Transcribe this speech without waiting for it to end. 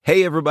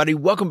Hey, everybody.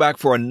 Welcome back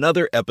for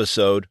another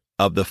episode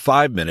of the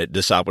 5-Minute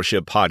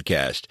Discipleship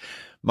Podcast.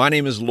 My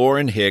name is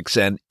Lauren Hicks,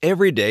 and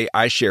every day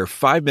I share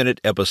 5-minute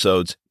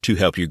episodes to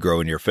help you grow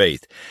in your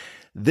faith.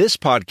 This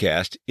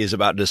podcast is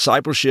about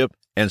discipleship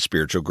and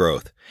spiritual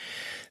growth.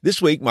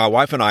 This week, my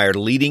wife and I are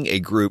leading a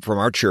group from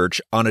our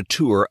church on a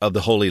tour of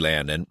the Holy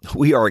Land, and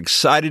we are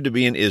excited to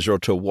be in Israel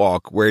to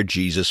walk where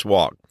Jesus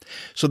walked.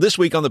 So this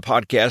week on the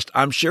podcast,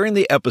 I'm sharing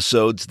the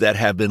episodes that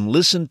have been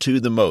listened to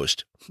the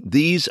most.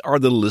 These are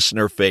the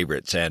listener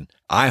favorites, and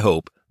I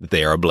hope that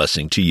they are a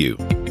blessing to you.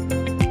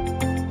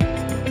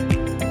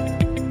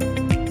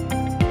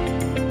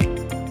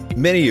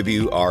 Many of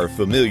you are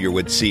familiar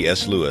with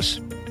C.S.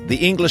 Lewis. The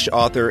English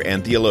author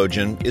and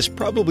theologian is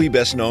probably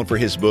best known for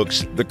his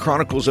books, The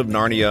Chronicles of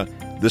Narnia,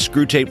 The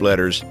Screwtape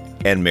Letters,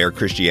 and Mere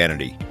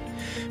Christianity.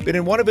 But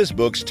in one of his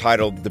books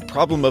titled The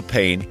Problem of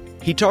Pain,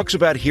 he talks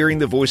about hearing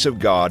the voice of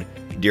God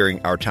during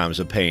our times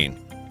of pain.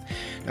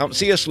 Now,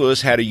 C.S.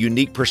 Lewis had a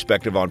unique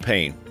perspective on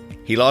pain.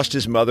 He lost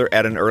his mother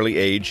at an early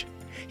age.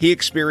 He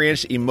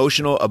experienced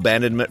emotional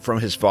abandonment from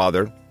his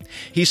father.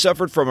 He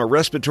suffered from a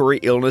respiratory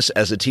illness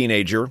as a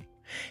teenager.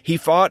 He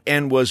fought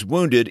and was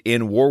wounded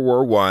in World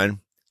War I.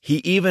 He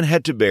even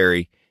had to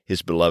bury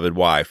his beloved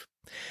wife.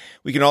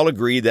 We can all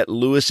agree that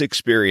Lewis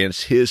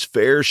experienced his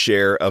fair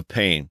share of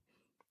pain.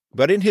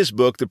 But in his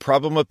book, The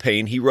Problem of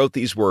Pain, he wrote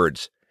these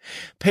words: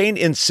 "Pain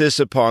insists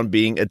upon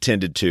being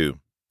attended to.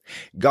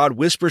 God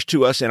whispers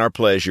to us in our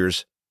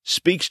pleasures,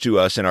 speaks to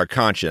us in our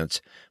conscience,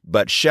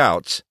 but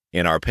shouts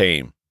in our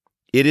pain.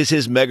 It is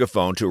his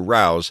megaphone to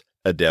rouse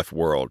a deaf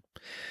world."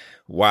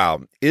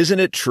 Wow,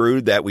 isn't it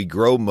true that we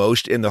grow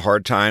most in the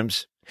hard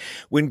times?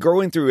 When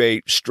going through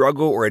a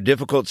struggle or a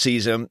difficult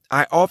season,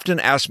 I often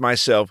ask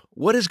myself,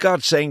 what is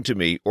God saying to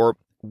me? Or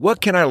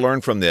what can I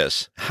learn from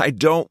this? I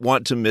don't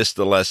want to miss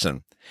the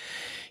lesson.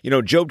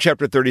 Job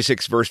chapter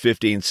 36, verse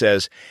 15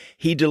 says,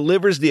 "He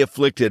delivers the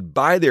afflicted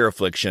by their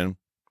affliction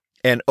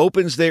and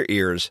opens their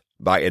ears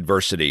by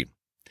adversity."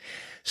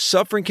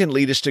 Suffering can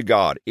lead us to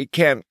God. It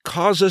can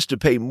cause us to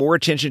pay more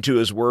attention to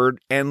His Word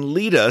and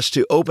lead us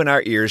to open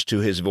our ears to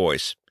His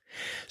voice.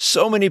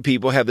 So many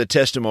people have the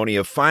testimony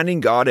of finding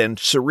God and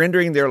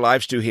surrendering their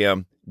lives to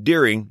Him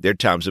during their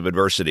times of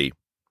adversity.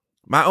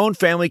 My own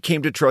family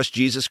came to trust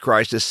Jesus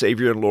Christ as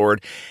Savior and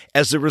Lord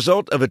as the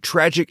result of a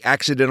tragic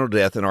accidental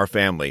death in our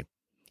family.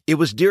 It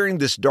was during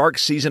this dark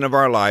season of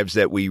our lives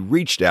that we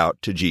reached out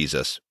to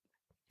Jesus.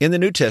 In the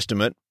New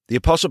Testament, the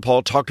Apostle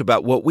Paul talked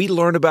about what we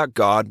learn about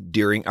God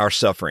during our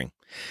suffering.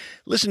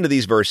 Listen to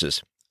these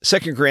verses.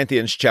 2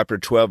 Corinthians chapter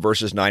 12,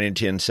 verses 9 and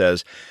 10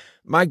 says,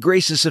 "My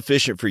grace is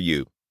sufficient for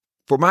you,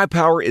 for my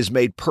power is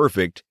made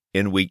perfect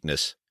in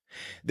weakness.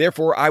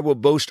 Therefore I will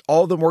boast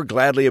all the more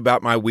gladly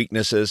about my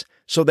weaknesses,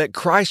 so that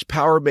Christ's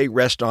power may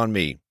rest on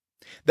me.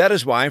 That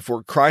is why,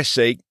 for Christ's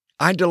sake,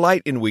 I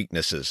delight in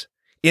weaknesses,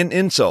 in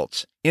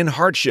insults, in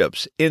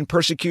hardships, in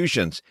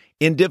persecutions,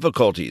 in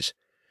difficulties.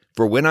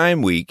 For when I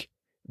am weak,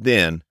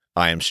 then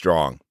I am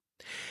strong."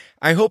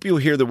 I hope you'll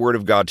hear the word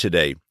of God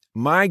today.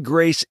 My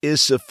grace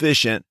is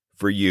sufficient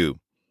for you.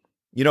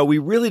 We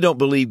really don't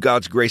believe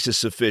God's grace is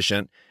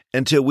sufficient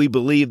until we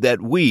believe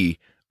that we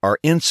are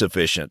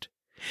insufficient.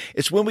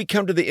 It's when we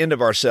come to the end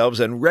of ourselves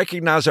and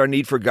recognize our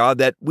need for God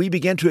that we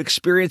begin to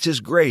experience His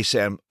grace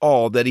and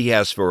all that He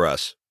has for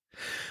us.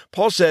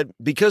 Paul said,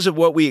 because of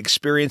what we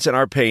experience in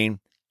our pain,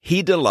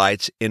 He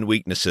delights in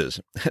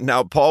weaknesses.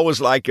 Now, Paul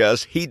was like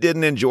us. He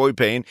didn't enjoy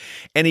pain,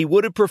 and he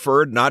would have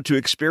preferred not to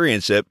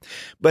experience it,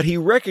 but he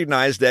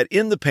recognized that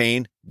in the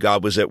pain,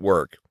 God was at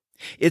work.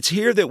 It's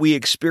here that we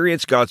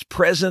experience God's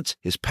presence,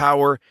 His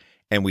power,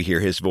 and we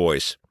hear His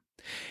voice.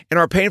 In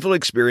our painful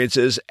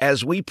experiences,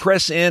 as we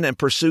press in and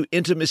pursue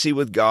intimacy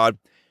with God,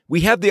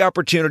 we have the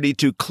opportunity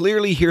to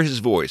clearly hear His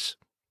voice.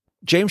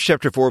 James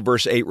chapter 4,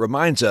 verse 8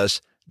 reminds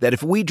us that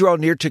if we draw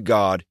near to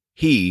God,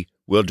 He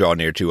will draw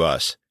near to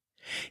us.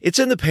 It's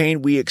in the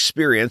pain we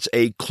experience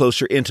a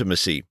closer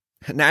intimacy.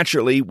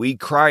 Naturally, we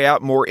cry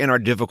out more in our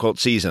difficult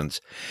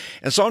seasons.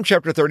 And Psalm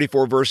chapter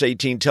 34, verse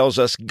 18 tells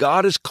us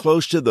God is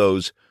close to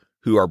those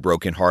who are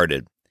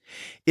brokenhearted.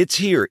 It's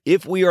here,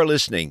 if we are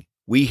listening,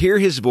 we hear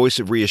His voice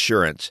of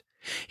reassurance.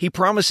 He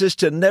promises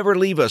to never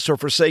leave us or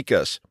forsake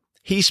us.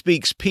 He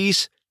speaks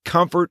peace,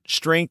 comfort,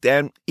 strength,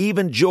 and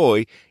even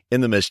joy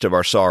in the midst of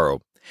our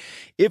sorrow.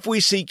 If we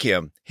seek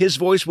Him, His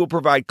voice will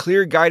provide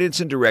clear guidance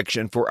and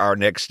direction for our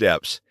next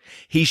steps.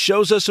 He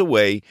shows us a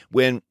way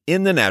when,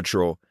 in the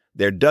natural,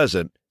 there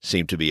doesn't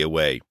seem to be a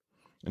way.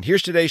 And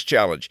here's today's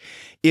challenge.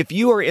 If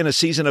you are in a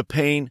season of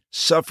pain,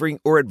 suffering,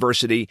 or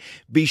adversity,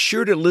 be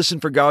sure to listen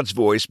for God's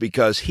voice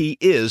because He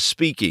is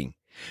speaking.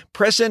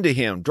 Press into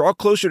Him, draw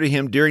closer to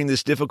Him during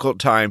this difficult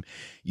time.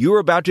 You are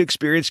about to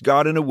experience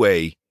God in a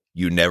way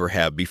you never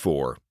have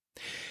before.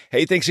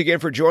 Hey, thanks again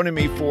for joining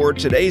me for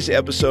today's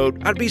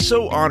episode. I'd be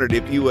so honored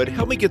if you would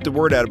help me get the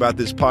word out about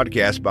this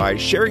podcast by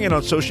sharing it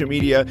on social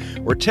media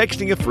or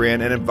texting a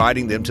friend and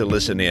inviting them to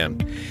listen in.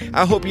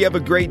 I hope you have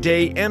a great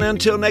day, and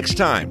until next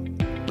time,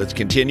 let's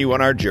continue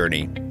on our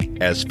journey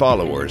as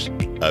followers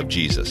of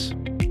Jesus.